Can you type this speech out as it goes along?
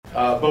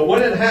But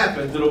when it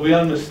happens, it'll be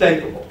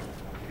unmistakable.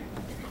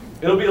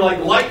 It'll be like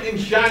lightning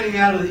shining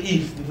out of the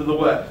east into the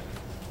west.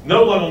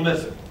 No one will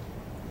miss it.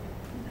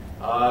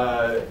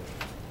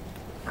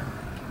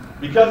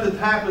 Because it's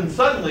happened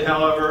suddenly,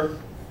 however,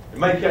 it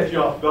might catch you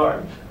off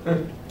guard.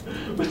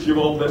 But you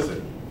won't miss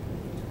it.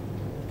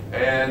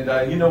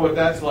 And you know what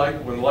that's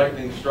like when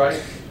lightning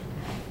strikes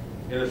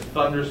in a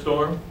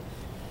thunderstorm?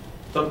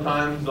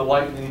 Sometimes the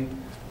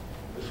lightning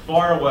is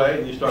far away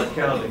and you start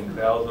counting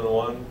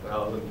 1,001,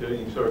 1,002,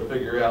 and you sort of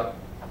figure out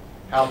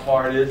how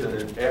far it is, and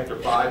then after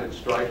 5 it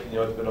strikes and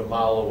it's been a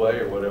mile away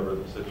or whatever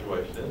the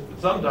situation is. But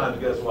sometimes,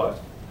 guess what?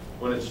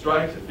 When it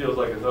strikes, it feels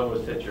like it's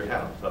almost hit your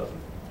house, doesn't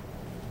it?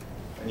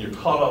 And you're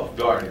caught off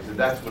guard. He said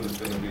that's what it's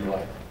going to be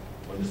like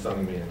when the Son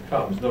of Man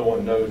comes. No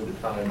one knows the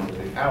time or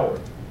the hour,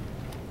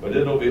 but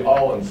it'll be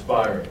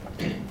awe-inspiring.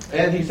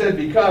 And he said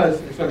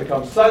because it's going to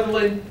come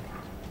suddenly,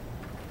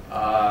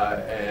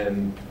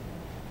 and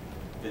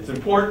it's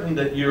important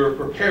that you're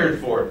prepared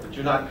for it, that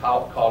you're not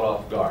caught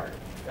off guard.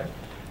 Okay?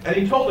 And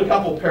he told a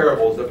couple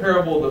parables, the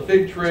parable of the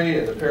fig tree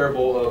and the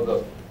parable of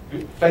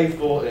the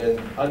faithful and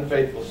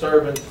unfaithful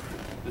servants,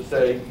 to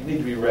say you need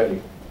to be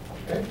ready.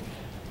 Okay?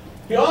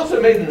 He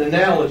also made an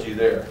analogy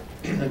there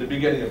in the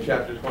beginning of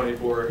chapter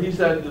 24. He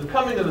said the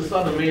coming of the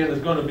Son of Man is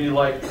going to be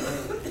like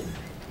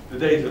the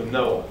days of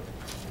Noah.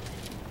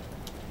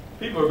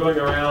 People are going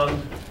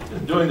around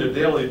just doing their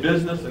daily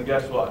business, and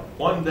guess what?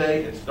 One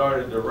day it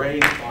started to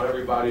rain, caught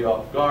everybody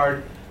off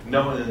guard.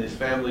 Noah and his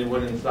family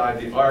went inside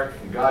the ark,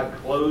 and God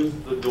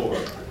closed the door.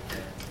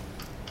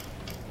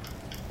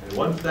 And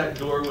once that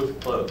door was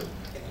closed,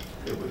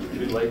 it was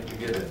too late to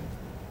get in.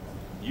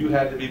 You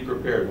had to be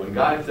prepared. When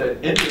God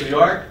said, enter the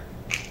ark,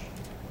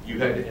 you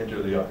had to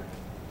enter the ark.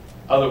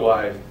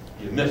 Otherwise,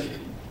 you missed it.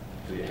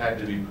 So you had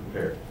to be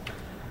prepared.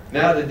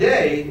 Now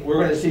today, we're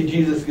going to see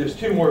Jesus gives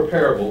 2 more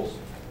parables.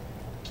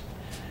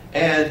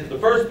 And the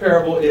first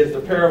parable is the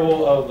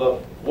parable of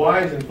the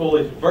wise and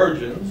foolish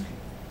virgins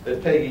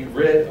that Peggy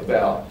read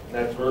about. And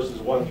that's verses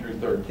 1 through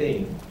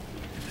 13.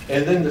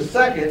 And then the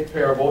second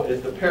parable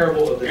is the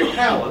parable of the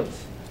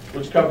talents,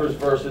 which covers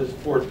verses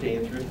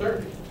 14 through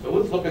 30. So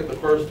let's look at the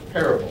first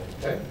parable.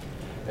 Okay?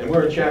 And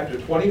we're in chapter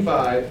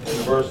 25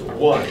 and verse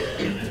 1.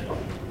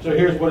 So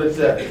here's what it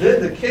says.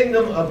 Then the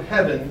kingdom of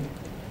heaven,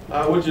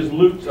 which is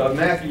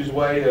Matthew's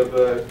way of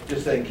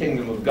just saying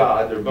kingdom of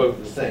God. They're both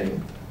the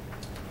same.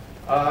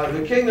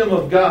 The kingdom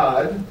of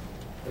God,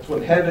 that's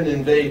when heaven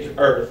invades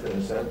earth, in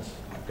a sense.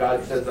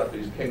 God sets up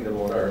his kingdom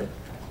on earth.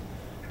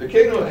 The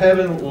kingdom of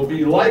heaven will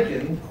be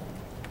likened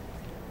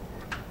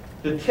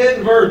to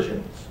 10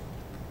 virgins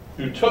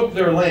who took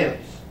their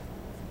lamps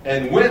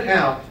and went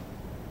out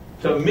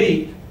to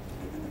meet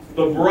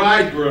the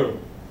bridegroom.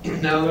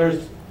 Now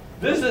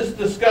this is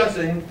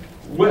discussing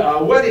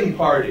a wedding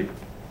party,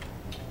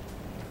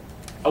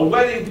 a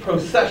wedding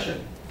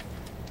procession.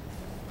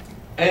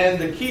 And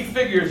the key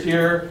figures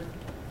here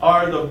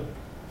are the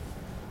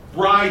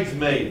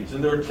bridesmaids,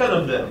 and there are 10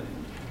 of them.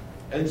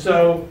 And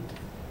so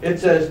it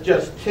says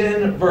just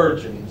 10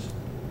 virgins.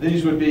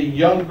 These would be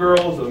young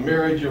girls of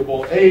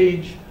marriageable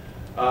age.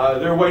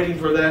 They're waiting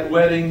for that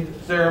wedding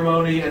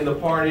ceremony and the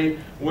party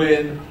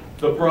when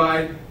the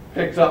bride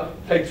takes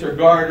her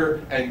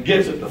garter and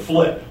gives it the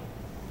flip.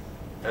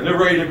 And they're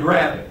ready to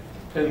grab it.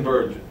 10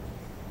 virgins.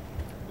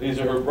 These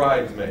are her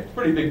bridesmaids.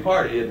 Pretty big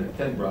party, isn't it?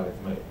 10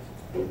 bridesmaids.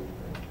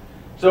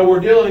 So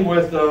we're dealing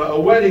with a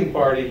wedding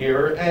party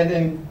here, and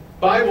in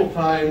Bible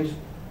times,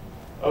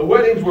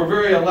 weddings were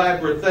very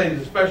elaborate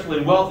things, especially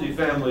in wealthy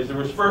families. There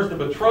was first a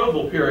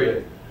betrothal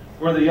period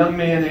where the young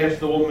man asked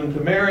the woman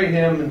to marry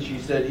him, and she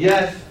said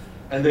yes,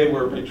 and they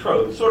were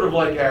betrothed. Sort of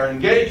like our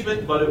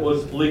engagement, but it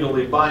was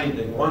legally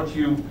binding. Once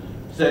you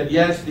said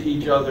yes to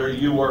each other,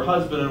 you were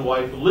husband and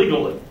wife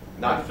legally.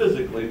 Not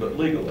physically, but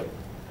legally.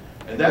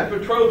 And that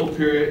betrothal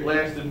period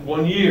lasted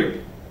 1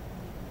 year.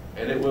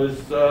 And it was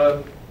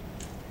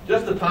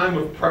just a time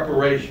of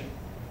preparation.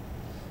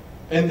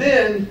 And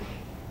then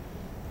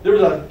there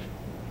was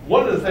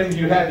one of the things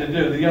you had to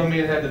do, the young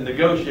man had to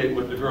negotiate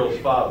with the girl's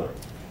father.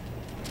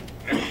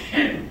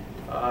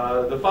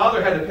 The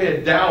father had to pay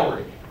a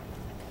dowry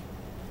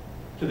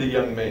to the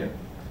young man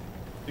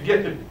to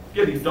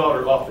get his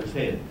daughter off his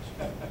hands.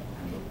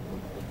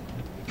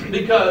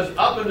 Because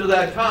up until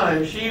that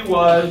time, she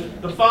was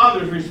the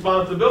father's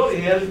responsibility.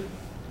 He had to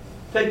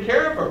take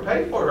care of her,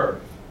 pay for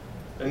her.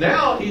 And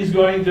now he's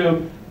going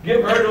to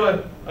give her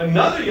to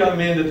another young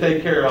man to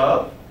take care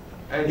of,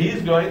 and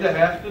he's going to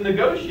have to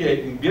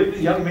negotiate and give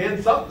the young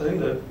man something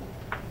to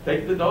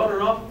take the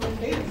daughter off of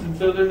his hands. And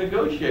so they're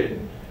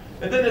negotiating.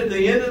 And then at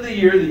the end of the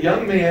year, the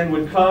young man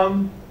would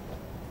come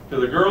to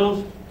the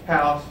girl's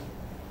house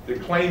to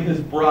claim his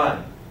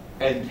bride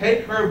and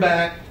take her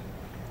back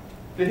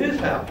to his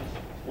house,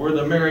 where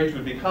the marriage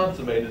would be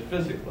consummated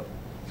physically.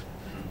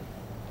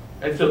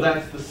 And so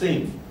that's the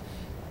scene.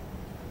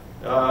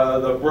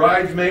 The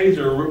bridesmaids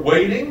are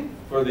waiting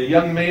for the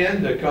young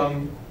man to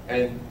come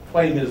and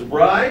claim his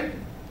bride.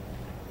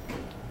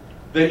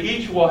 They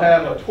each will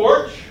have a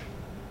torch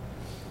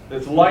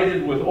that's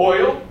lighted with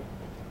oil.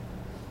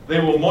 They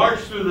will march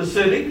through the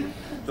city.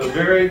 It's a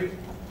very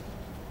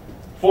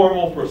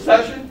formal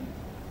procession.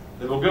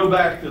 They will go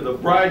back to the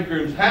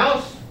bridegroom's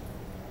house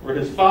where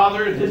his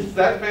father and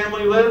that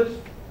family lives.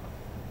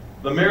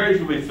 The marriage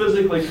will be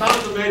physically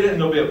consummated,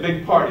 and there'll be a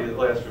big party that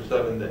lasts for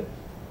 7 days.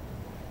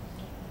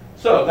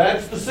 So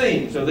that's the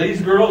scene. So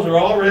these girls are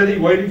all ready,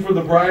 waiting for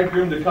the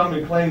bridegroom to come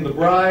and claim the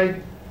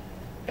bride.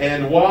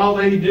 And while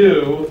they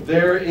do,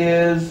 there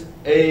is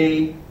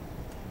a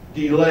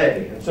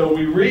delay. And so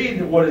we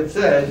read what it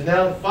says.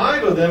 Now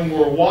 5 of them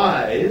were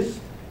wise,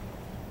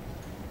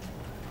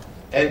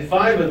 and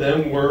 5 of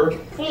them were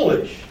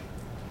foolish.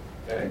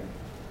 Okay?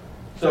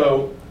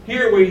 So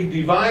here we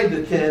divide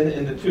the 10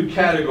 into 2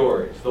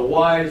 categories, the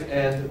wise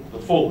and the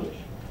foolish.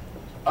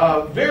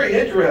 Very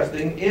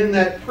interesting, in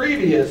that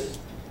previous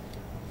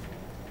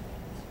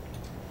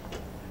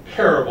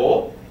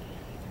parable,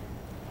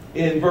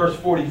 in verse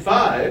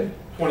 45,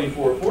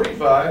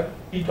 24-45,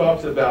 he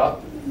talks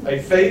about a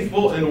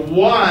faithful and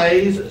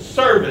wise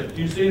servant.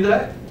 Do you see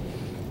that?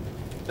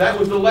 That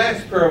was the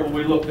last parable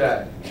we looked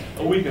at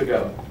a week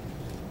ago.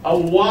 A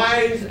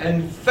wise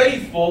and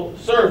faithful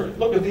servant.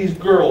 Look at these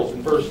girls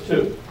in verse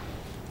 2.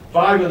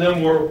 5 of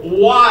them were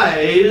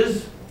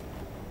wise,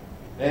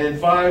 and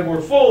 5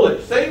 were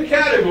foolish. Same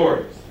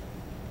categories.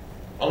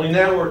 Only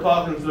now we're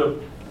talking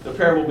to the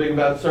parable being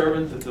about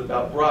servants, it's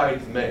about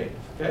bridesmaids.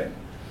 Okay?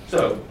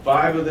 So,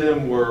 5 of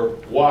them were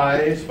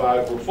wise,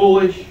 5 were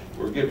foolish.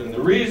 We're given the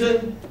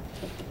reason.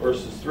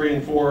 Verses 3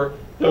 and 4.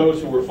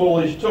 Those who were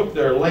foolish took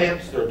their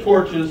lamps, their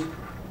torches,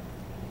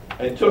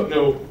 and took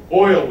no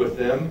oil with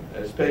them.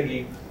 As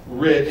Peggy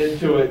read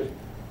into it,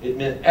 it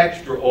meant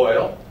extra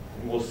oil.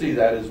 And we'll see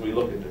that as we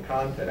look at the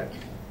context.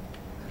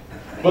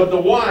 But the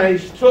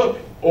wise took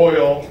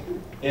oil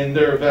in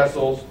their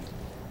vessels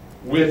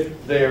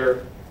with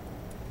their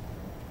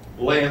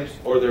lamps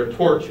or their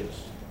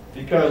torches,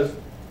 because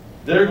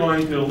they're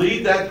going to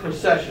lead that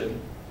procession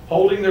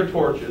holding their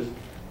torches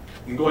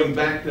and going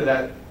back to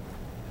that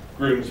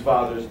groom's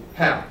father's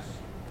house.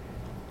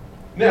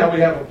 Now we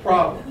have a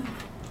problem.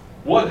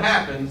 What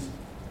happens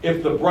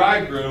if the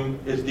bridegroom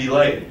is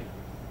delayed?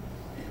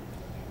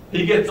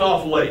 He gets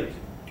off late.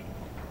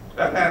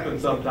 That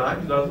happens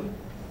sometimes, doesn't it?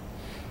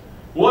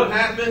 What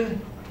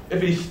happened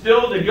if he's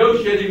still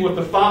negotiating with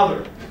the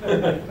father?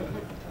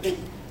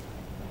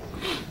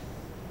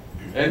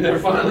 And they're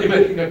finally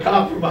making a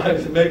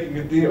compromise and making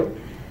a deal.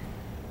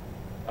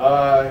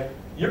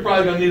 You're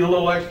probably going to need a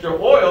little extra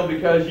oil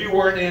because you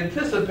weren't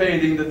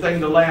anticipating the thing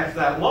to last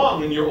that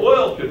long and your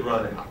oil could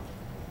run out.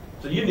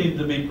 So you need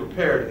to be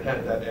prepared and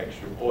have that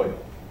extra oil.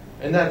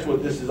 And that's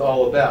what this is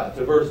all about.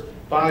 So verse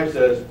 5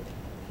 says,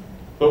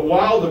 but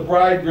while the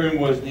bridegroom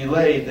was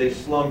delayed, they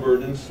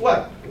slumbered and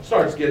slept. It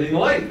starts getting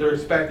late. They're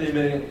expecting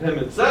him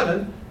at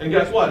 7. And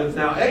guess what? It's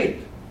now 8.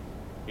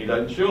 He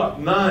doesn't show up.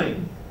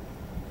 9.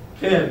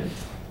 10,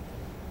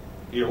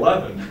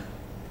 11.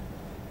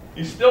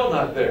 He's still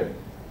not there.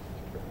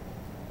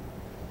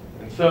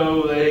 And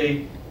so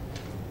they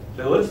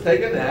say, let's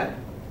take a nap,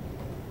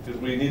 because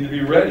we need to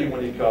be ready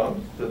when he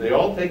comes. So they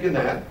all take a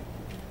nap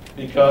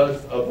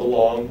because of the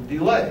long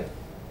delay.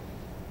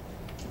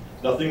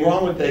 Nothing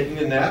wrong with taking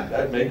a nap.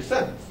 That makes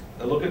sense.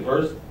 Now look at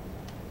verse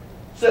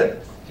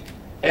 6.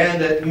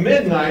 And at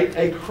midnight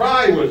a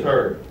cry was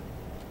heard.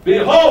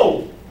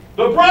 Behold,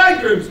 the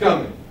bridegroom's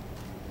coming.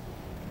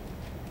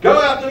 Go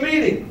out to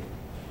meet him.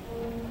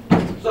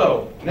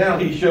 So, now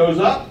he shows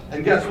up,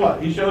 and guess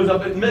what? He shows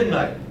up at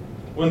midnight,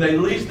 when they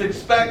least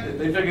expect it.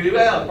 They figured,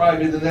 well, it'll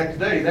probably be the next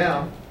day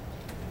now.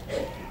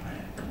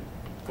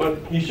 But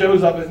he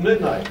shows up at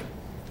midnight.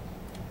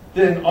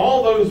 Then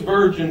all those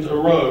virgins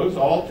arose,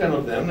 all 10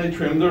 of them, they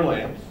trimmed their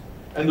lamps.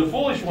 And the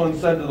foolish one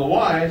said to the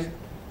wise,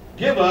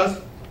 give us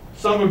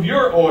some of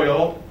your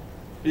oil,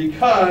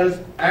 because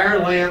our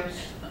lamps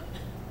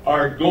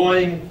are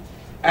going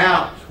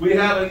out. We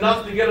have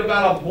enough to get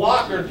about a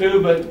block or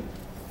 2, but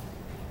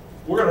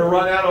we're going to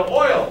run out of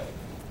oil.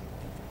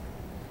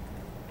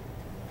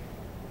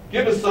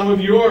 Give us some of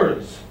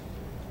yours.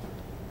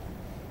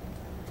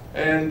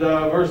 And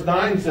verse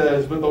 9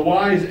 says, but the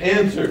wise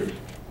answered,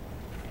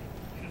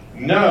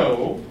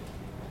 no,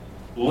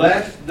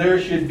 lest there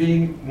should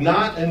be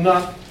not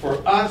enough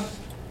for us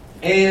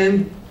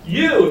and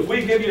you. If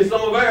we give you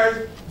some of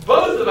ours,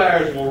 both of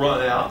ours will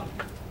run out.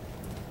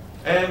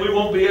 And we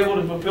won't be able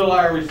to fulfill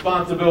our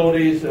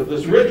responsibilities of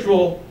this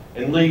ritual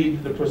and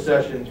lead the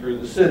procession through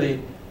the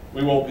city.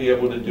 We won't be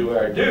able to do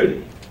our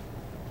duty.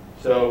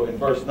 So in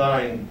verse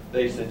 9,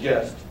 they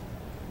suggest,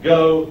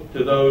 go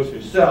to those who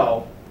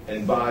sell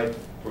and buy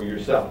for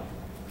yourself.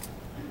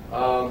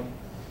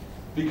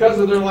 Because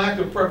of their lack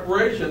of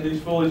preparation,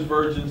 these foolish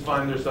virgins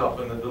find themselves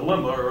in a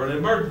dilemma or an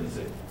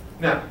emergency.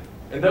 Now,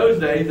 in those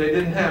days, they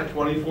didn't have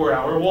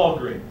 24-hour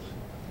Walgreens.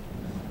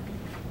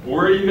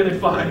 Where are you going to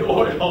find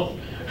oil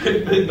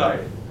at midnight?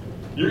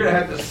 You're going to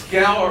have to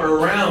scour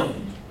around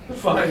to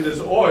find this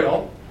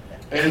oil.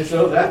 And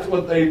so that's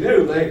what they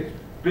do.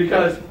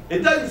 Because it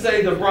doesn't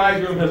say the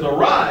bridegroom has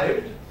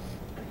arrived.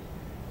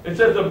 It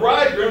says the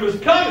bridegroom is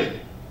coming.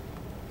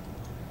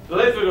 So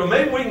they figure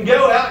maybe we can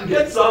go out and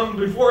get some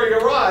before he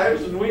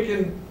arrives and we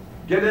can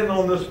get in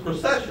on this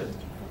procession.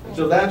 And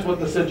so that's what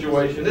the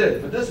situation is.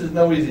 But this is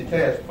no easy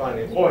task,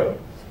 finding oil.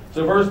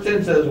 So verse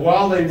 10 says,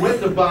 while they went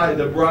to buy,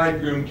 the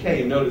bridegroom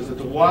came. Notice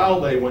it's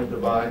while they went to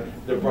buy,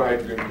 the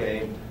bridegroom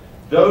came.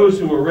 Those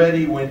who were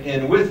ready went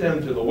in with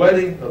him to the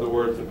wedding. In other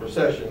words, the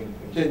procession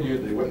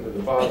continued. They went to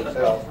the father's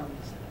house.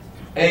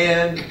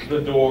 And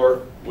the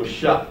door was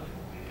shut.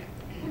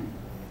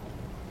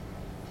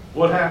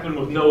 What happened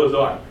with Noah's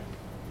Ark?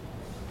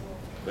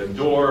 The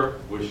door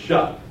was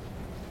shut.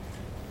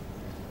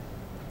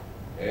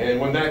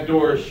 And when that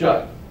door is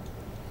shut,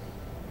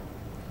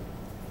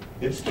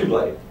 it's too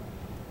late.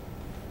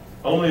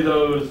 Only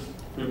those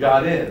who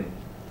got in.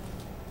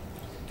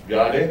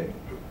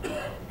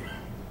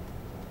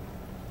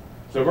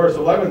 So verse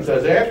 11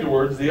 says,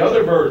 afterwards the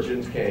other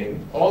virgins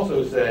came,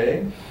 also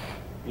saying,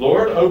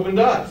 Lord, open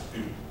to us.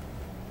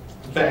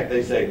 In fact,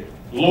 they say,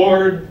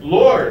 Lord,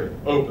 Lord,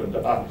 open to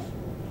us.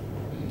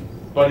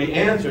 But he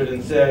answered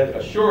and said,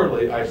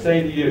 assuredly, I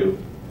say to you,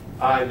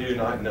 I do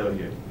not know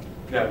you.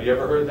 Now, have you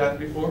ever heard that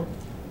before?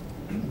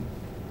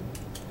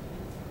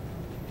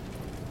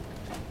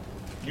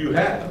 You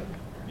have.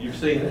 You've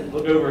seen it.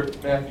 Look over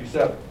at Matthew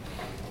 7.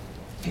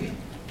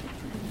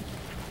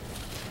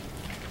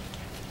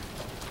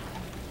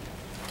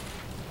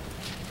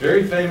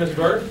 Very famous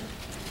verse.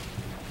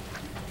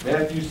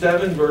 Matthew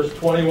 7, verse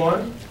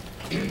 21.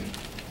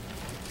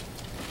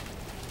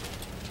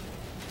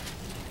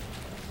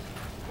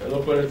 And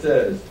look what it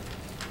says.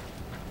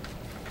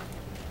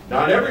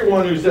 Not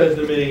everyone who says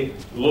to me,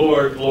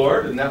 Lord,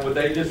 Lord, isn't that what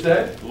they just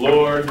said?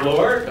 Lord,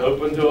 Lord,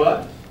 open to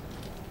us.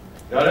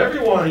 Not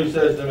everyone who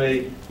says to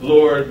me,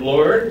 Lord,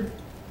 Lord,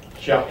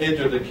 shall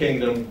enter the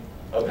kingdom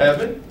of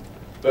heaven,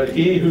 but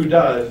he who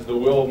does the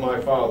will of my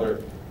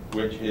Father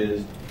which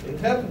is in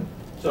heaven.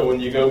 So when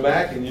you go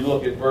back and you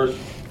look at verse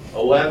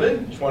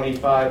 11,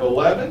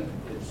 25:11,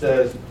 it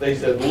says, they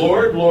said,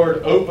 Lord, Lord,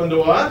 open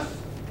to us.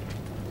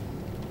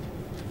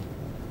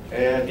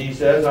 And he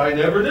says, I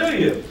never knew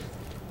you.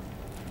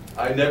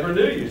 I never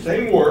knew you.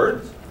 Same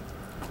words.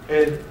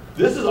 And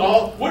this is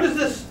all, what is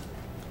this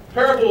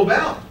parable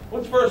about?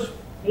 What's verse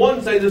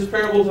 1 say this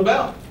parable is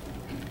about?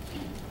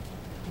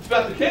 It's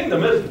about the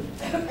kingdom, isn't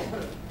it?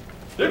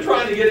 They're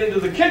trying to get into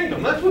the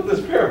kingdom. That's what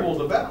this parable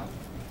is about.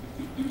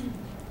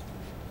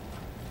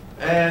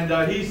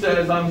 And he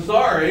says, I'm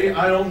sorry,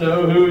 I don't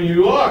know who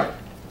you are.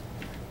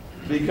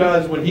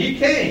 Because when he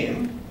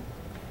came,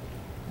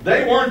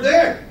 they weren't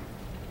there.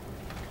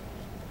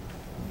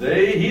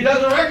 He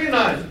doesn't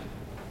recognize them.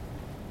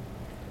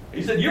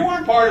 He said, you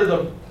weren't part of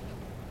the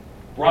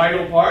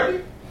bridal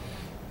party.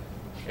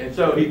 And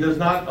so he does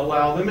not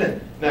allow them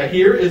in. Now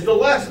here is the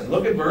lesson.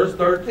 Look at verse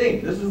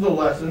 13. This is the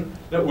lesson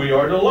that we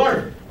are to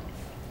learn.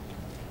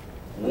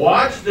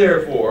 Watch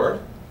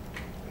therefore.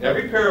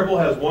 Every parable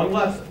has one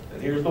lesson.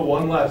 And here's the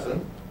one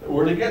lesson that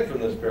we're to get from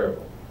this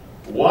parable.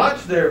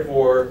 Watch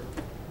therefore,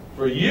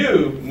 for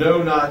you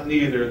know not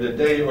neither the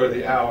day or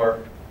the hour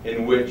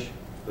in which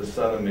the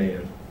Son of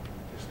Man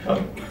is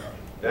coming.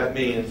 That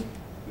means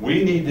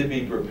we need to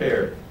be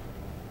prepared.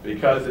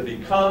 Because if he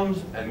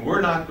comes and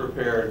we're not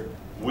prepared,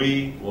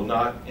 we will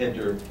not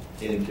enter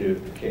into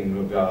the kingdom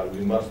of God.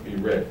 We must be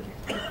ready.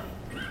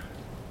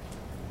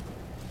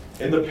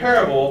 In the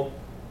parable,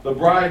 the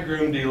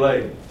bridegroom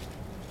delayed.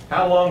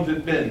 How long has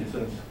it been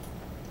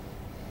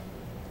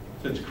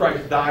since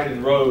Christ died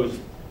and rose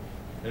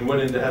and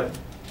went into heaven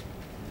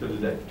to the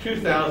day?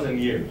 2,000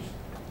 years.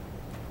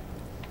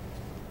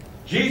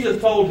 Jesus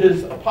told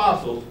his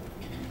apostles,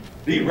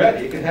 be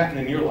ready. It can happen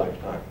in your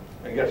lifetime.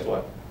 And guess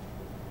what?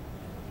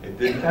 It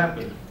didn't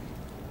happen.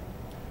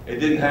 It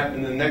didn't happen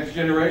in the next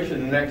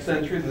generation, the next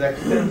century, the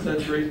next 10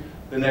 centuries,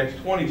 the next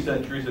 20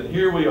 centuries, and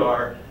here we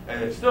are,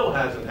 and it still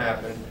hasn't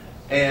happened.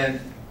 And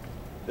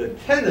the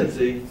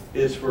tendency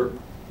is for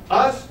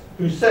us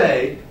who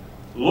say,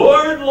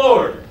 Lord,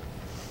 Lord,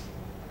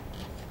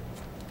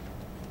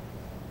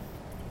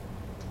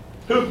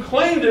 who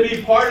claim to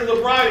be part of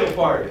the bridal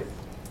party,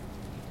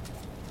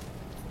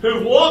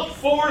 who walked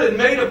forward and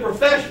made a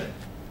profession.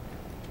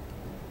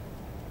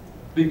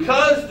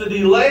 Because the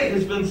delay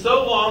has been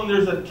so long,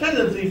 there's a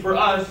tendency for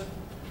us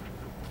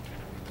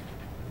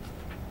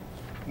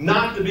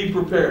not to be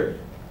prepared.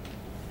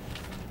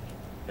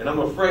 And I'm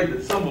afraid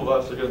that some of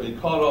us are going to be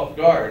caught off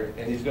guard,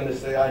 and he's going to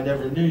say, I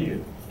never knew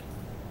you.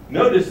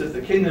 Notice that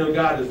the kingdom of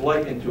God is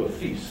likened to a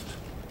feast,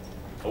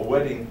 a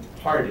wedding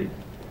party.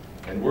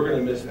 And we're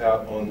going to miss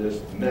out on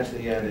this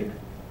messianic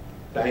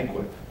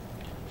banquet.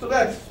 So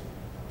that's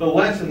the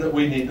lesson that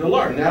we need to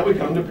learn. Now we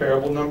come to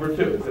parable number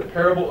 2. It's the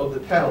parable of the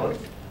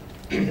talents.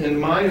 In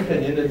my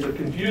opinion, it's a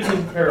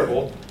confusing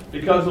parable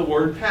because the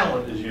word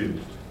talent is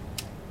used.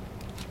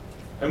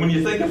 And when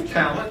you think of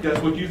talent, guess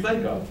what you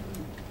think of?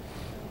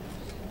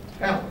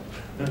 Talent.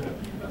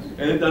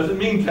 And it doesn't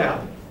mean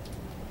talent.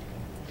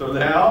 So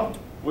now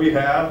we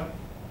have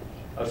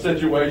a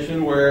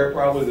situation where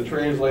probably the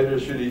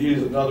translators should have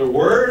used another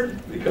word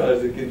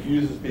because it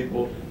confuses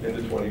people in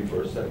the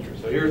 21st century.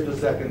 So here's the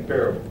second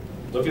parable.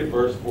 Look at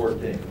verse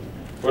 14.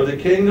 For the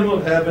kingdom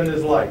of heaven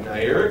is like. Now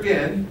here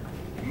again,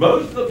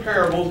 Most of the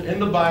parables in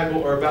the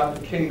Bible are about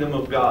the kingdom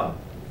of God.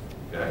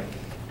 Okay?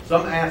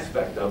 Some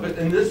aspect of it,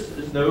 and this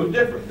is no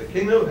different. The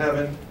kingdom of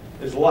heaven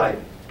is like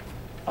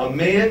a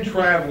man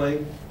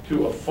traveling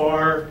to a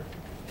far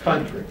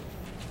country.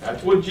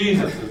 That's what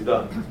Jesus has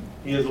done.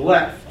 He has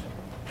left.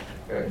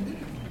 Okay?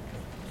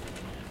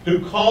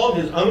 Who called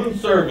his own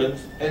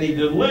servants, and he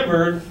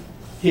delivered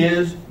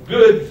his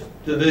goods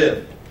to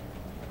them.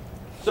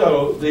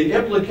 So the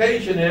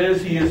implication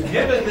is he has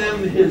given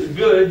them his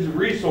goods,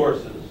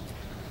 resources,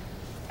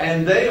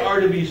 and they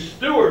are to be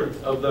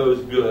stewards of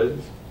those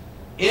goods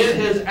in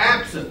his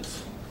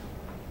absence.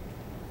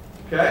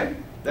 Okay?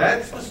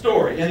 That's the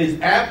story. In his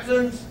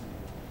absence,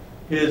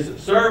 his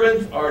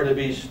servants are to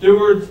be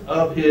stewards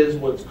of his,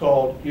 what's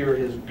called here,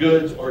 his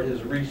goods or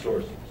his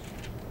resources.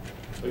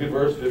 Look at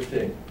verse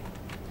 15.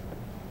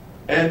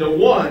 And to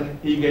one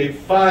he gave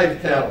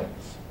 5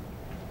 talents.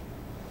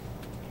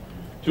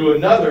 To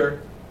another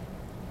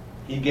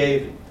he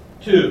gave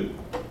 2.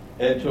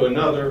 And to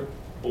another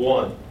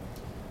 1.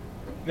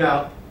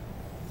 Now,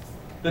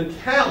 the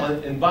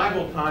talent in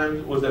Bible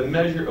times was a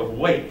measure of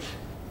weight.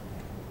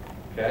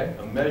 Okay?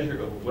 A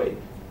measure of weight.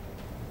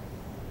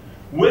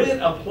 When it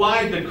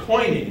applied to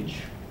coinage,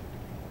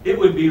 it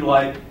would be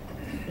like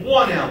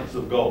 1 ounce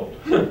of gold.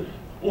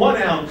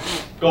 1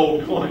 ounce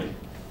gold coin.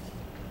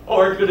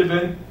 Or it could have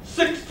been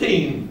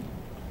 16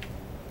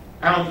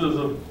 ounces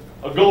of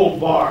a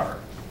gold bar.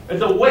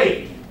 It's a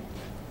weight.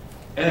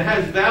 And it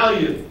has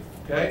value.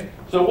 Okay?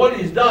 So what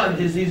he's done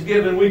is he's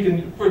given, we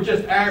can, for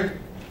just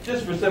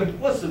for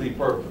simplicity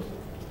purposes,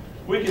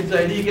 we can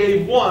say he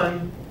gave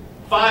one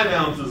 5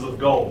 ounces of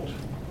gold.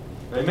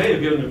 They may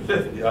have given him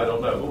 50, I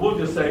don't know. But we'll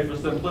just say for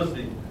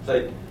simplicity's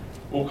sake,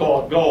 we'll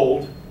call it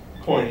gold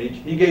coinage.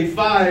 He gave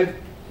 5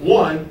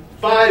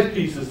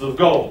 pieces of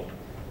gold.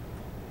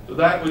 So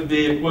that would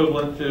be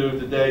equivalent to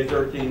today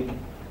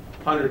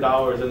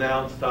 $1,300 an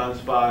ounce times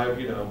 5.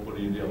 You know, what are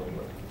you dealing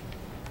with?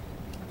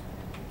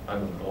 I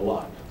don't know, a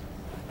lot.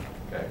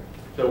 Okay,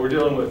 so we're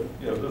dealing with,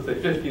 let's say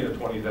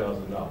 $15,000 or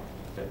 $20,000.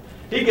 Okay.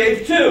 He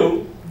gave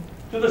 2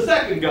 to the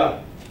second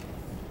guy,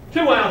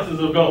 2 ounces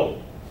of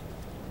gold,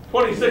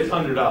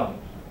 $2,600.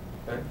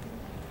 Okay,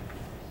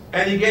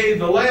 and he gave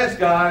the last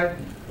guy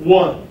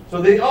 1. So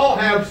they all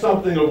have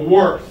something of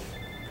worth.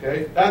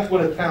 Okay, that's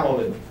what a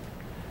talent is.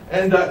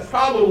 And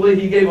probably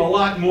he gave a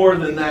lot more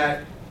than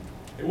that.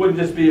 It wouldn't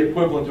just be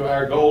equivalent to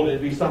our gold.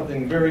 It'd be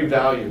something very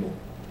valuable.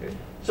 Okay.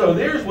 So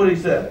there's what he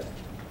says.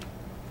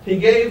 He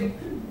gave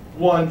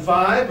 1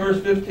 5, verse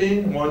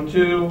 15, 1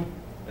 2,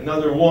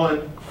 another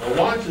 1. Now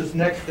watch this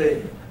next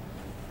statement.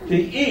 To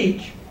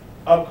each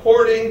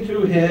according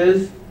to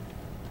his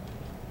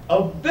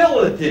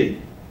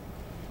ability.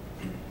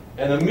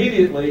 And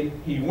immediately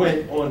he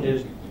went on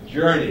his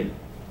journey.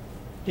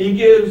 He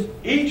gives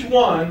each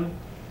one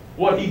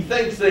what he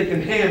thinks they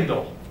can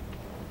handle.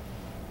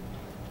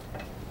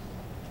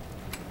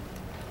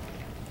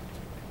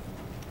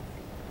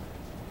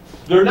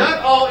 They're not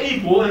all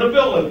equal in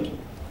ability.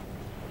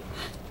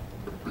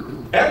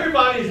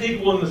 Everybody's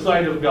equal in the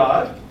sight of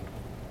God,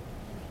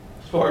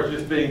 as far as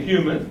just being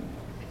human,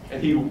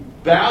 and he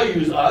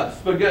values us,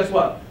 but guess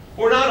what?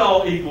 We're not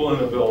all equal in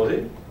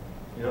ability.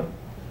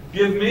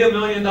 Give me $1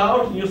 million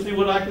and you'll see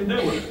what I can do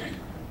with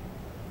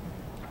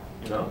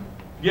it.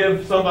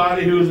 Give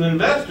somebody who's an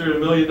investor $1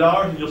 million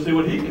and you'll see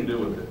what he can do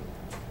with it.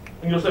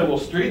 And you'll say, well,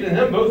 Street and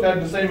him both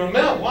have the same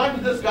amount. Why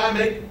did this guy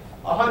make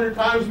 100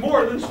 times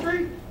more than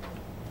Street?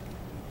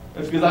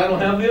 It's because I don't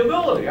have the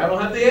ability. I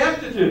don't have the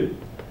aptitude.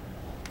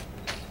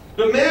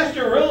 The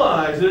master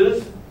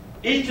realizes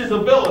each's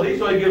ability,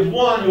 so he gives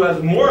one who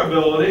has more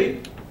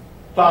ability,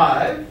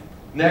 5,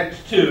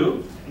 next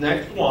 2,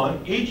 next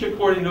 1, each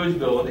according to his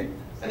ability,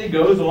 and he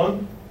goes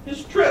on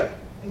his trip.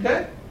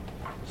 Okay?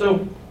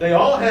 So they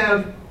all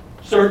have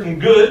certain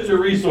goods or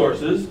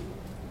resources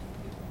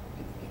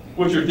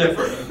which are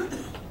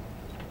different.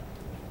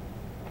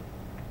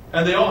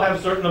 And they all have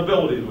certain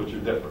abilities which are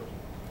different.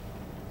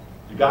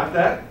 You got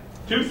that?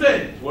 2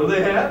 things. What do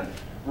they have?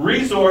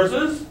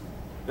 Resources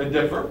that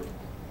differ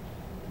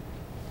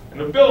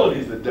and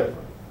abilities that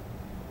differ.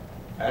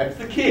 That's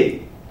the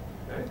key.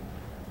 Okay?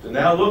 So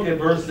now look at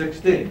verse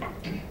 16.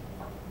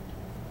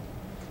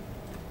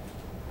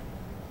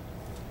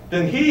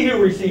 Then he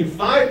who received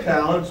 5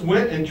 talents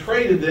went and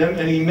traded them,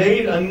 and he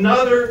made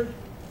another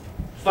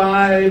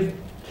 5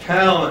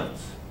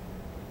 talents.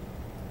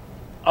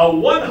 A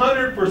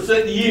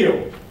 100%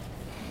 yield.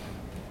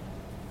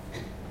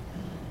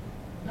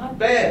 Not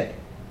bad.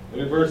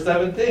 Look at verse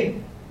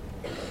 17.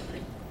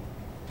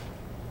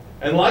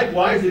 And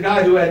likewise, the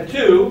guy who had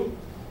 2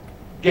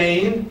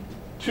 gained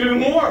 2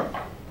 more.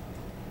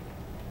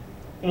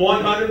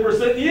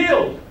 100%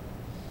 yield.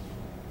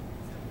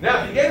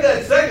 Now, if you gave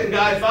that second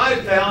guy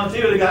 5 talents,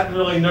 he would have gotten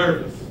really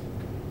nervous.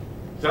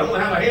 So I don't know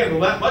how to handle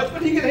that much,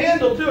 but he can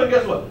handle 2, and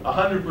guess what?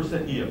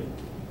 100% yield.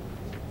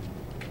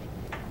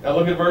 Now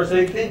look at verse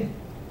 18.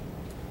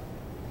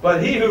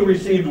 But he who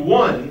received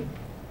 1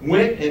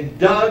 went and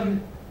dug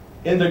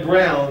in the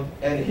ground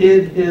and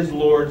hid his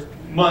Lord's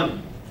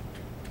money.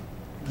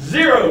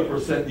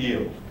 0%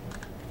 yield.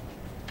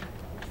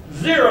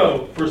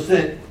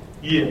 0%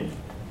 yield.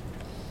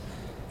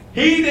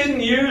 He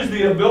didn't use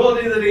the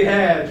ability that he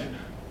had.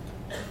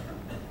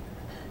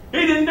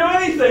 He didn't do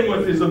anything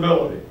with his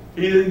ability.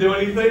 He didn't do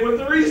anything with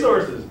the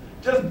resources.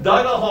 Just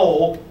dug a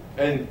hole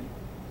and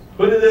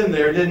put it in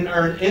there. Didn't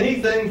earn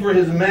anything for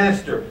his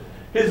master.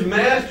 His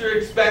master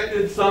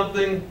expected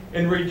something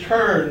in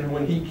return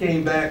when he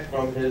came back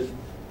from his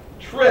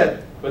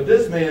trip. But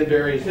this man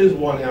buries his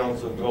 1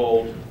 ounce of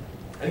gold.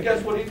 And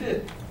guess what he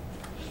did?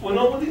 Just went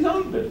on with his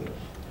own business.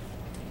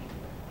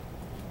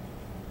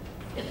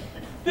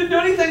 Didn't do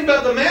anything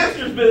about the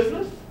master's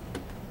business.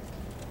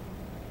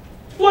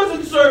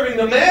 Wasn't serving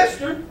the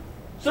master.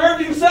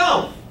 Served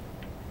himself.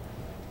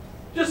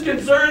 Just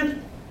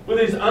concerned with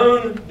his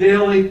own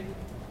daily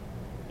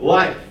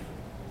life.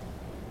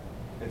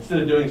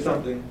 Instead of doing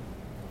something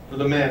for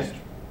the master.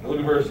 Look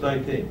at verse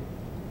 19.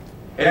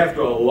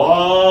 After a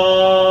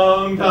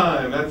long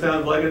time. That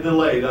sounds like a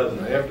delay,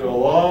 doesn't it? After a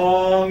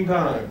long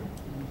time.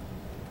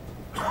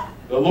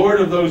 The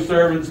Lord of those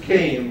servants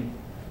came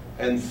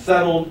and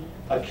settled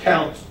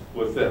accounts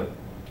with them.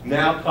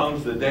 Now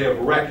comes the day of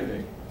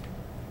reckoning.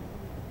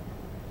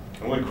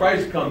 And when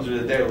Christ comes,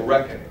 there's a day of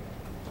reckoning.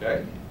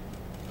 Okay?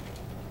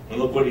 And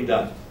look what he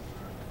does.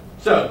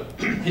 So,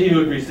 he who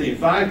had received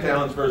 5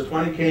 talents, verse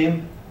 20,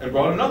 came and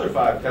brought another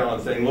 5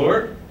 talents, saying,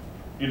 Lord,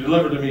 you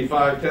delivered to me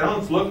 5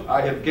 talents. Look,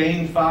 I have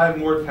gained 5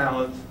 more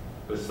talents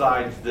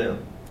besides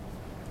them.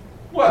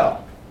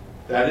 Well,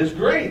 that is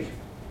great.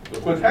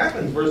 Look what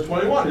happens. Verse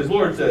 21, his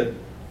Lord said,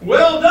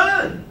 well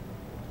done,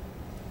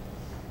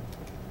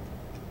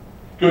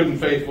 good and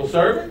faithful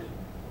servant.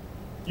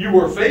 You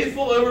were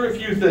faithful over a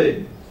few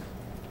things.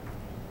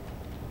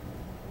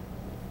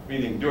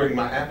 Meaning during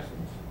my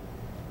absence.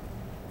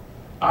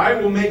 I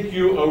will make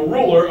you a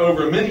ruler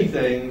over many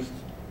things.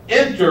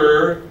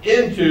 Enter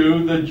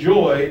into the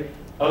joy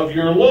of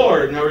your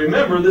Lord. Now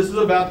remember, this is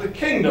about the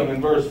kingdom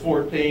in verse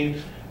 14.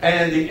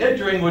 And the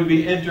entering would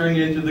be entering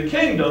into the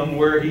kingdom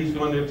where he's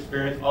going to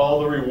experience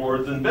all the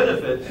rewards and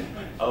benefits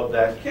of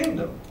that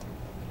kingdom.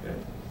 Okay.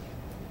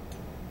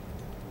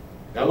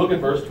 Now look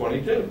at verse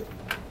 22.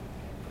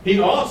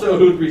 He also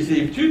who had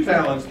received 2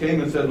 talents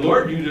came and said,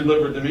 Lord, you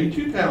delivered to me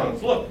 2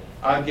 talents. Look,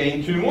 I've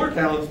gained 2 more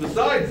talents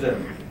besides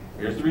them.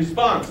 Here's the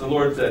response. The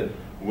Lord said,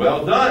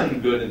 well done,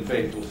 good and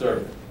faithful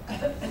servant.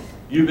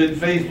 You've been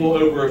faithful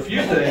over a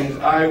few things.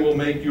 I will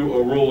make you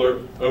a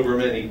ruler over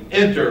many.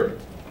 Enter.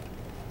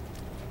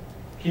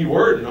 Key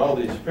word in all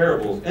these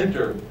parables,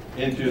 enter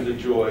into the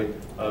joy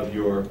of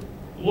your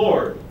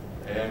Lord.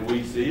 And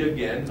we see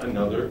again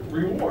another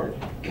reward.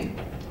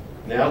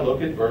 Now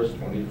look at verse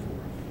 24.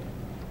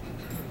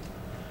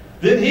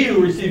 Then he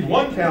who received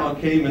 1 talent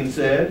came and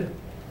said,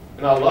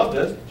 and I love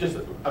this, just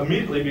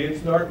immediately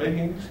start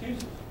making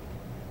excuses.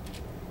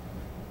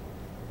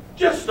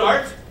 Just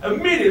starts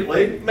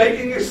immediately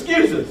making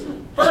excuses.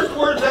 First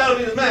words out of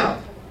his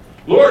mouth.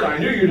 Lord, I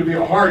knew you to be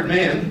a hard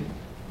man,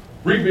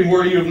 reaping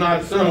where you have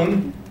not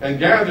sown, and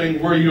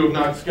gathering where you have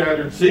not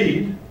scattered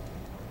seed.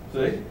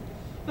 See?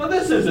 Now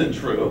this isn't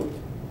true.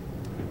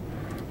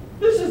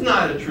 This is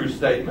not a true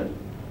statement.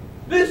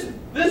 This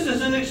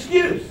is an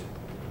excuse.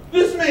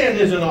 This man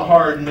isn't a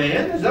hard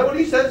man. Is that what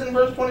he says in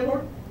verse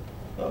 24?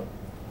 No.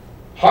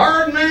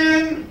 Hard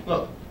man?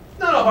 No, it's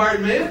not a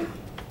hard man.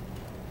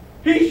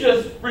 He's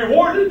just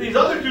rewarded these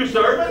other 2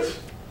 servants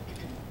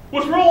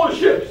with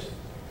rulerships.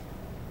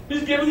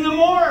 He's giving them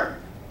more.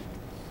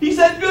 He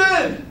said,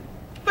 good,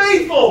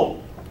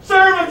 faithful,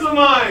 servants of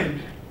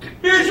mine.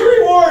 Here's your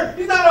reward.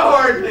 He's not a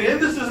hard man.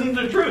 This isn't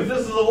the truth.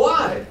 This is a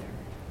lie.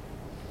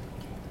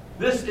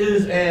 This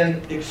is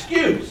an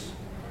excuse.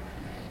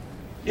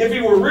 If he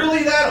were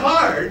really that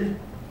hard,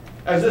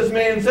 as this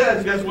man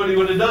says, guess what he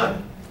would have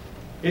done?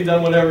 He'd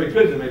done whatever he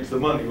could to make some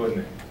money,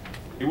 wouldn't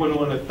he? He wouldn't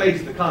want to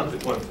face the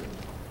consequences.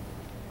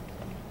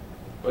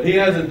 But he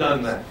hasn't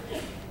done that.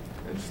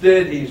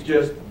 Instead, he's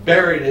just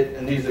buried it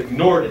and he's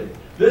ignored it.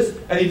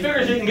 And he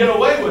figures he can get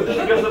away with it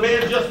because the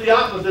man's just the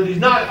opposite. He's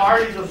not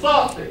hard, he's a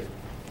softy.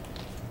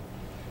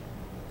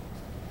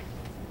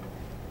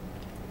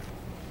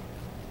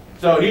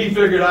 So he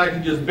figured I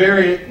could just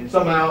bury it and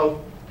somehow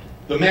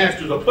the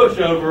master's a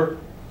pushover.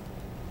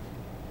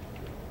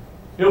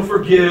 He'll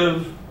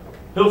forgive.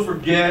 He'll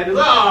forget.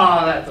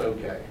 That's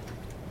okay.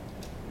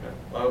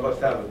 A lot of us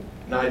have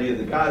an idea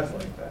that God's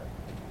like that.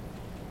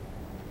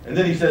 And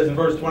then he says in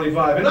verse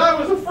 25, and I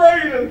was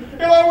afraid,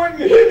 and I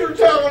went and hid your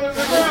talent in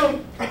the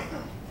ground.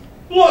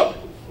 Look.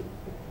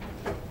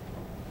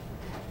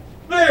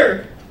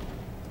 There.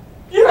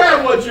 You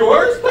have what's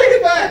yours. Take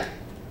it back.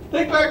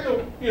 Take back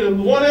the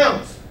 1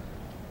 ounce.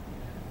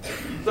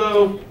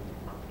 So,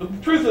 the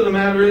truth of the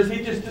matter is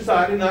he just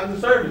decided not to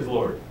serve his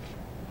Lord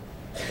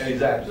in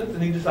his absence,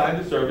 and he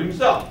decided to serve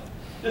himself.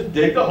 Just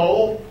dig the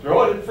hole,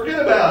 throw it,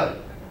 forget about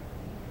it.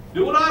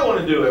 Do what I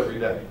want to do every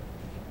day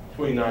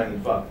between 9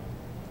 and 5.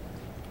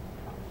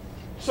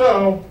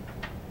 So,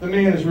 the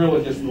man is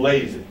really just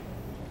lazy.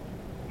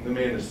 And the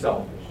man is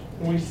selfish.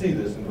 And we see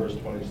this in verse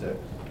 26.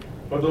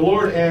 But the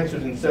Lord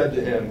answered and said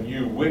to him,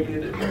 you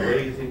wicked and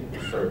lazy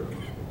servant.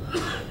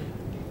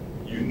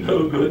 You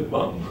no good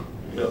bum.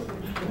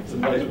 It's a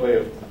nice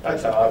way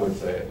that's how I would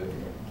say it.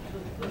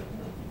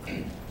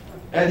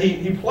 And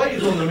he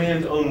plays on the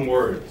man's own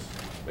words,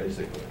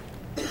 basically.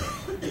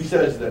 He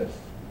says this.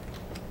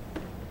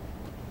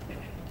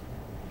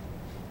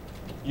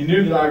 You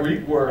knew that I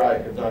reap where I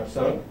have not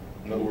sown.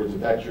 In other words,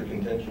 if that's your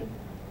contention.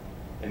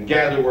 And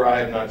gather where I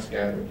have not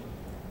scattered.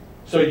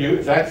 So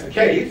if that's the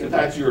case, if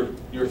that's your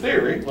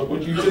theory, look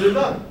what you should have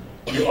done.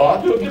 You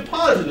ought to have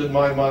deposited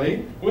my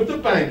money with the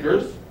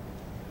bankers,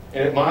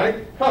 and at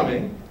my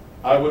coming,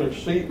 I would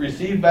have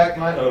received back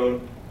my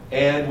own,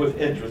 and with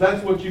interest.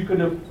 That's what you could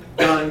have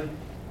done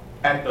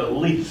at the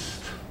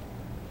least.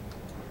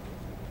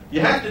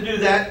 You have to do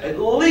that, at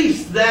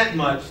least that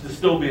much, to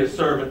still be a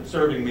servant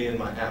serving me in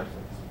my absence.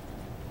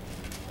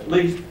 At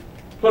least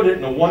put it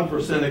in a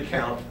 1%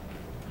 account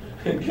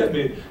and get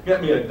me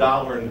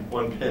 $1.01.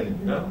 One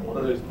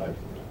of those types of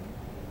things.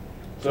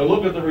 So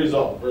look at the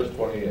result, verse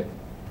 28.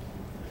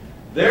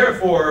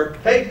 Therefore,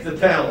 take the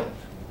talent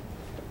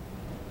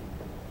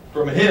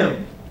from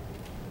him,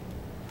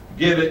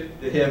 give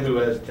it to him who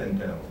has 10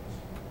 talents.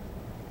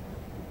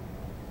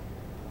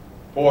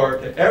 For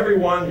to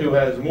everyone who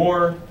has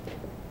more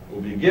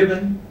will be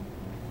given.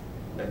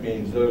 That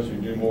means those who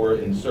do more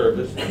in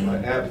service in my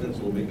absence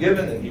will be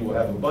given, and he will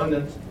have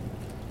abundance.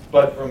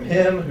 But from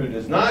him who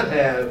does not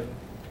have,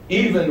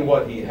 even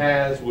what he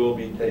has will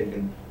be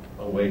taken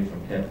away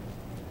from him.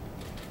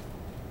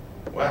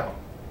 Wow.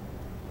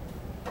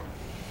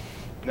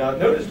 Now,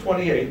 notice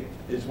 28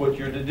 is what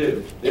you're to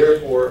do.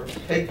 Therefore,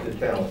 take the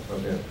talent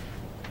from him.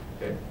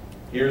 Okay.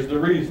 Here's the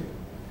reason.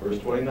 Verse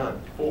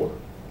 29. 4.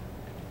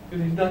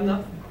 Because he's done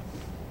nothing.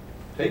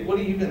 Take what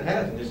he even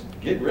has and just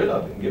get rid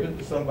of it and give it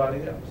to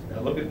somebody else.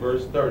 Now look at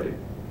verse 30.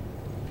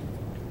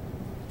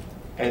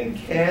 And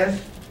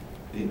cast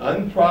the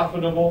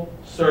unprofitable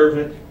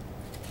servant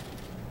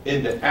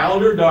into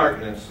outer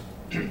darkness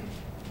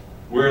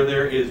where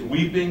there is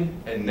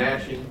weeping and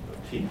gnashing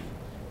of teeth.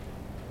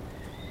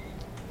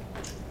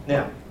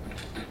 Now,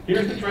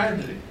 here's the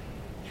tragedy.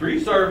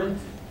 3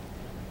 servants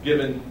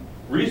given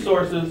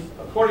resources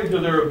according to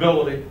their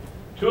ability.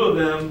 2 of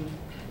them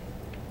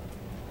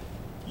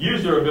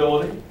use their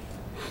ability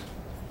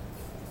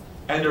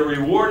and are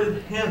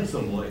rewarded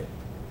handsomely.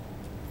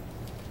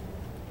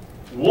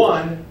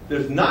 1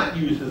 does not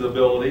use his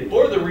ability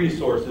or the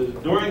resources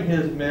during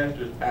his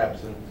master's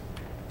absence,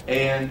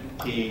 and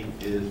he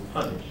is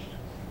punished.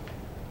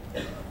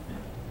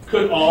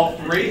 Could all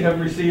 3 have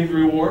received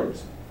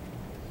rewards?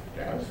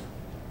 Yes.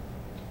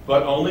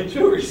 But only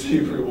 2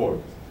 received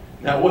rewards.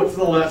 Now what's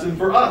the lesson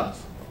for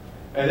us?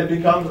 And it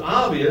becomes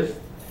obvious,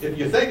 if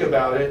you think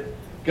about it,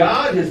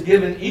 God has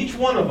given each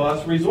one of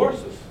us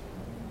resources.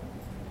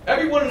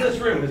 Everyone in this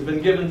room has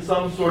been given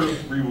some sort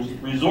of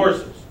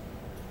resources.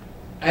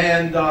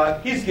 And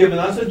he's given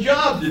us a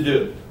job to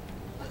do.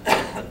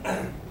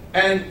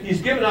 And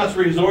he's given us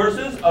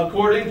resources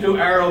according to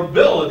our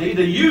ability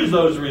to use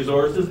those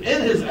resources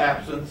in his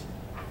absence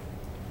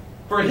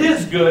for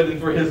his good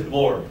and for his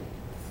glory.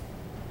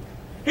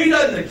 He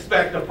doesn't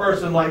expect a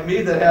person like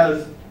me that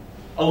has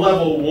a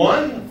level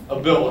 1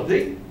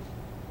 ability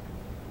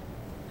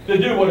to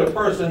do what a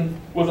person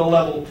with a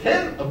level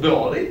 10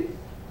 ability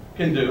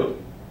can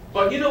do.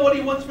 But you know what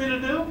he wants me to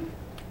do?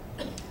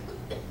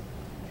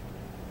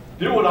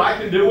 Do what I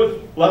can do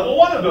with level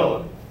 1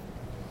 ability.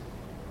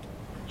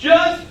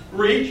 Just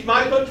reach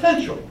my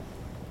potential.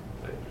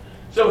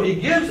 So he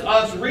gives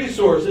us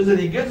resources and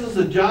he gives us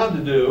a job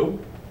to do,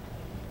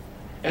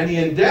 and he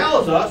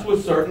endows us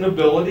with certain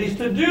abilities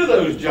to do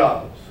those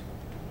jobs.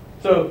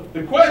 So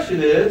the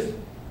question is,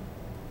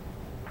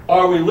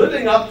 are we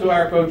living up to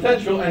our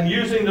potential and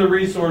using the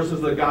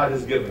resources that God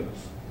has given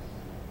us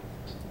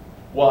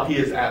while he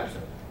is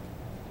absent?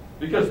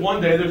 Because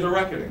one day there's a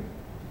reckoning.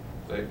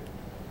 See?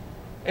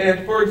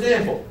 And for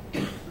example,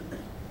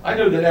 I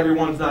know that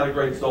everyone's not a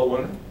great soul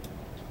winner.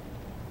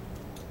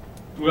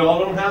 We all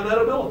don't have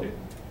that ability.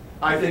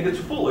 I think it's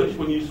foolish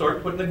when you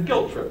start putting a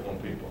guilt trip on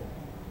people.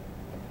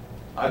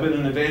 I've been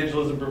an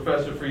evangelism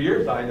professor for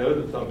years. I know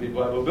that some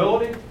people have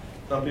ability,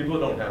 some people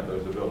don't have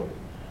those abilities.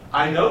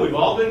 I know we've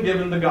all been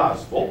given the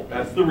gospel.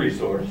 That's the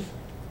resource.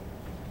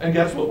 And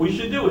guess what we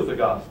should do with the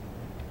gospel?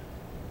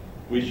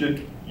 We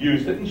should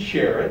use it and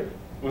share it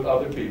with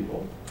other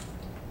people.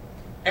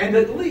 And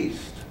at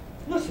least,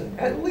 listen,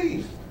 at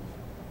least,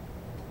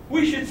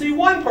 we should see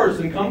one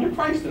person come to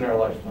Christ in our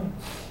lifetime.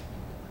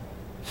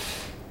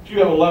 If you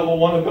have a level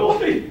 1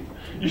 ability,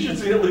 you should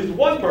see at least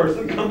one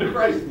person come to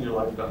Christ in your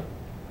lifetime.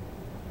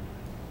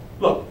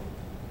 Look,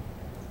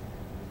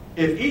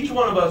 if each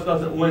one of us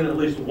doesn't win at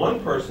least one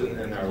person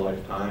in our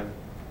lifetime,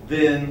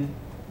 then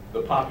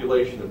the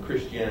population of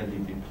Christianity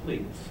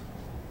depletes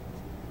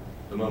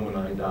the moment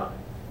I die.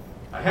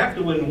 I have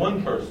to win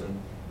one person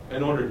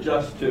in order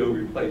just to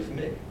replace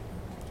me.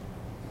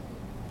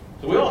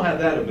 So we all have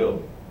that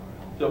ability.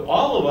 So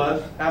all of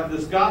us have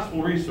this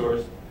gospel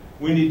resource.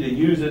 We need to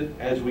use it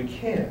as we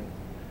can.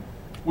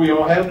 We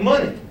all have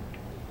money.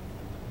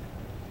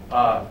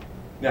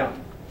 Now,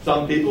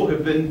 some people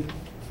have been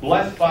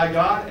blessed by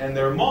God and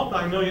they're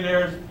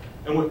multimillionaires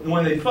And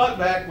when they fought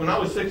back, when I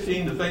was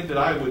 16, to think that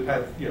I would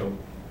have,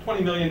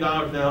 $20 million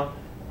now,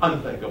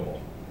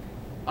 unthinkable.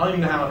 I don't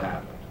even know how it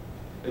happened.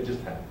 It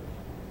just happened.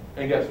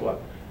 And guess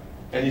what?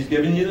 And he's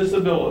given you this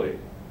ability.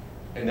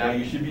 And now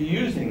you should be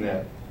using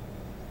that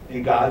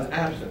in God's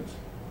absence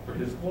for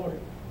his glory.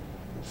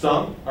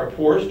 Some are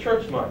poor as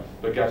church mice,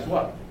 but guess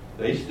what?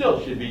 They still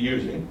should be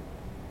using.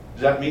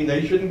 Does that mean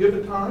they shouldn't give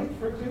a tithe,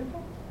 for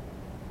example?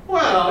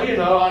 Well,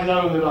 I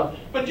know that,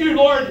 but you,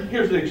 Lord,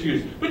 here's the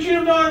excuse. But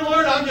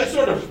Lord, I'm just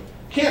sort of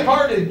can't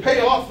hardly pay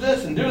off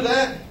this and do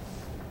that.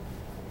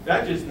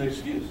 That's just an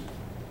excuse.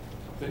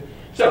 See?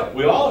 So,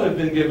 we all have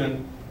been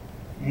given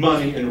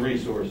money and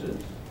resources,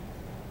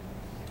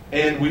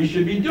 and we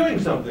should be doing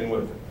something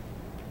with it.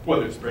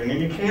 Whether it's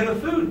bringing a can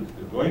of food,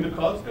 going to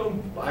Costco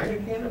and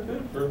buying a can of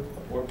food for a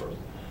poor person.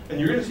 And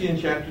you're going to see in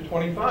chapter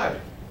 25,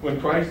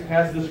 when Christ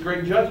has this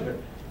great judgment,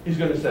 he's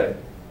going to say,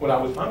 when I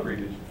was hungry,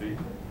 did you feed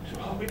me? He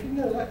said, we didn't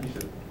know that. He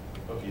said,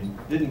 well, if you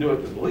didn't do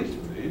it to the least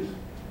of these,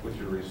 with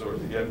your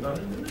resources, you haven't done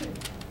it in the name.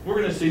 We're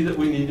going to see that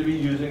we need to be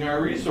using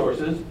our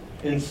resources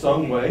in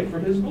some way for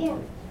his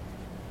glory.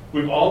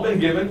 We've all been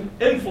given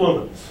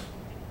influence.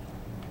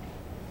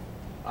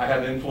 I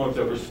have influence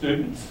over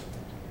students,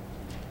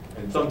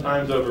 and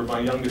sometimes over my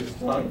youngest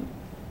son.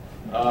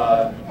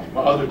 My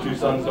other two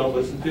sons don't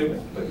listen to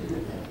me.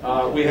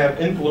 But we have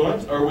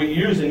influence. Are we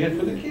using it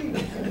for the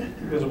kingdom?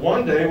 Because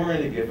one day we're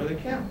going to give an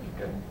account.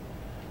 Okay?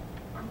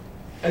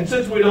 And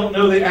since we don't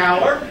know the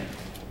hour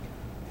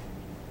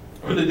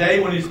or the day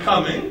when he's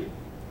coming,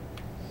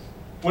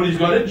 when he's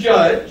going to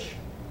judge,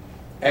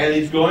 and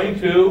he's going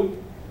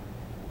to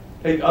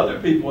take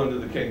other people into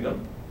the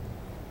kingdom,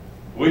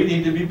 we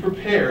need to be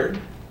prepared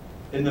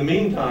in the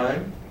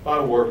meantime by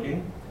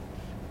working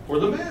for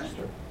the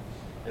master.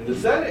 And the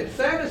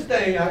saddest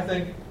day, I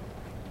think,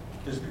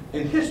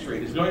 in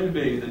history is going to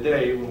be the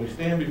day when we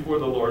stand before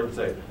the Lord and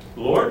say,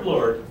 Lord,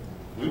 Lord,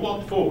 we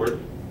walked forward,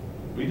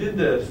 we did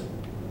this,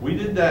 we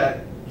did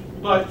that,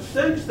 but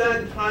since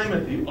that time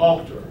at the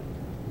altar,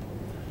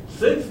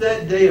 since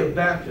that day of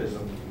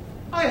baptism,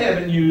 I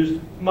haven't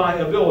used my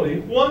ability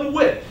one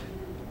whit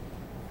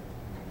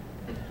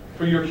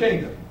for your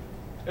kingdom.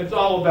 It's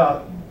all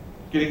about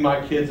getting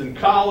my kids in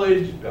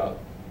college, about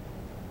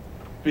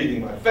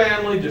feeding my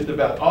family, just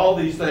about all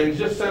these things,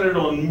 just centered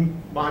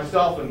on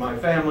myself and my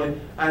family.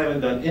 I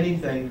haven't done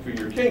anything for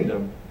your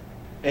kingdom.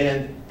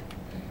 And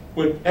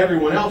when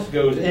everyone else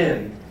goes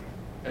in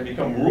and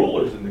become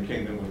rulers in the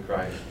kingdom with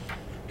Christ,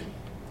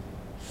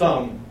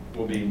 some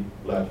will be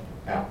left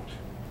out.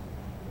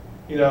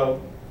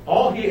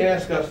 All he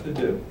asks us to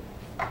do,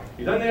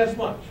 he doesn't ask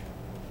much.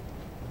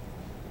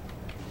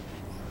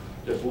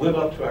 Just live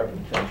up to our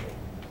potential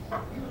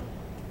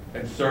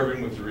and serve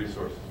him with the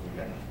resources we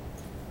have.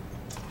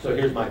 So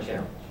here's my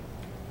challenge.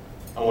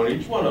 I want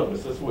each one of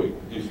us this week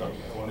to do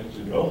something. I want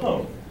you to go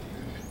home,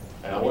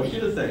 and I want you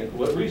to think,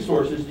 what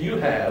resources do you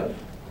have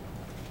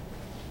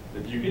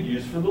that you could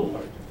use for the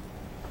Lord?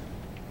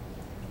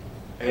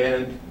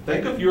 And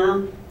think of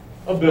your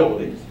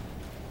abilities,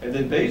 and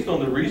then based on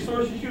the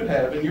resources you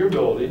have and your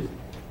abilities,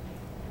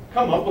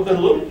 come up with a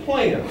little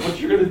plan what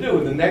you're going to do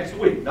in the next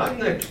week. Not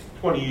the next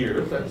 20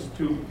 years, that's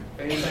too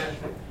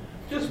fantastic.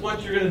 Just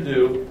what you're going to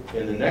do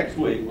in the next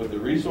week with the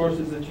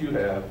resources that you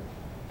have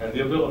and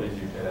the abilities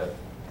you have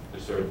to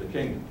serve the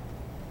kingdom.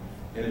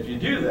 And if you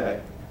do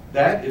that,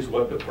 that is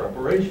what the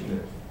preparation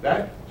is.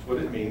 That's what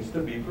it means to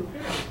be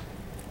prepared.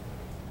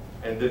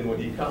 And then when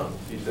he comes,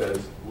 he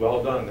says,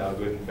 well done, thou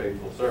good and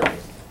faithful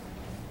servant.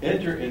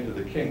 Enter into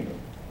the kingdom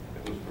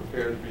that was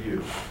prepared for you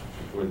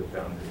before the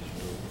foundation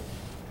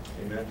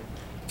of the world. Amen.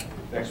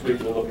 Next week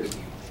we'll look at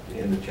the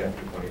end of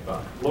chapter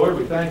 25. Lord,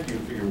 we thank you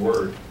for your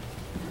word.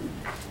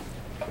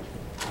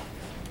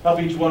 Help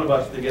each one of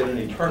us to get an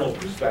eternal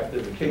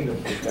perspective, a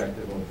kingdom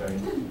perspective on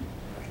things.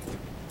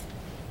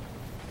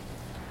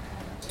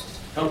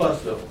 Help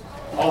us to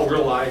all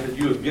realize that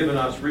you have given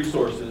us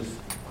resources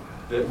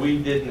that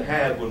we didn't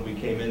have when we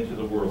came into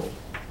the world.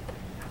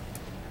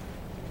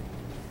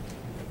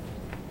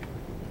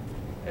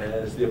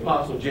 As the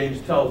Apostle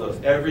James tells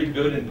us, every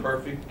good and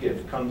perfect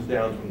gift comes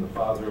down from the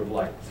Father of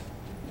lights.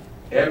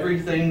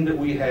 Everything that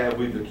we have,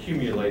 we've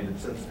accumulated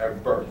since our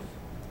birth.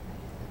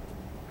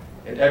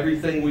 And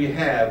everything we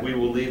have, we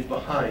will leave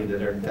behind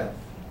at our death.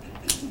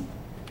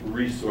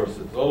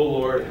 Resources. Oh,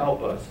 Lord,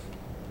 help us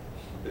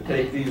to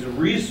take these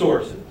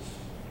resources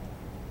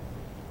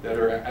that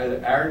are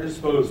at our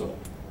disposal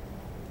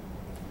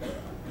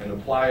and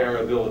apply our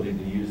ability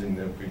to using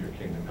them for your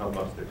kingdom. Help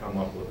us to come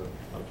up with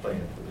a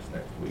plan for this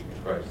next week.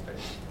 In Christ's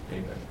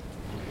name, amen.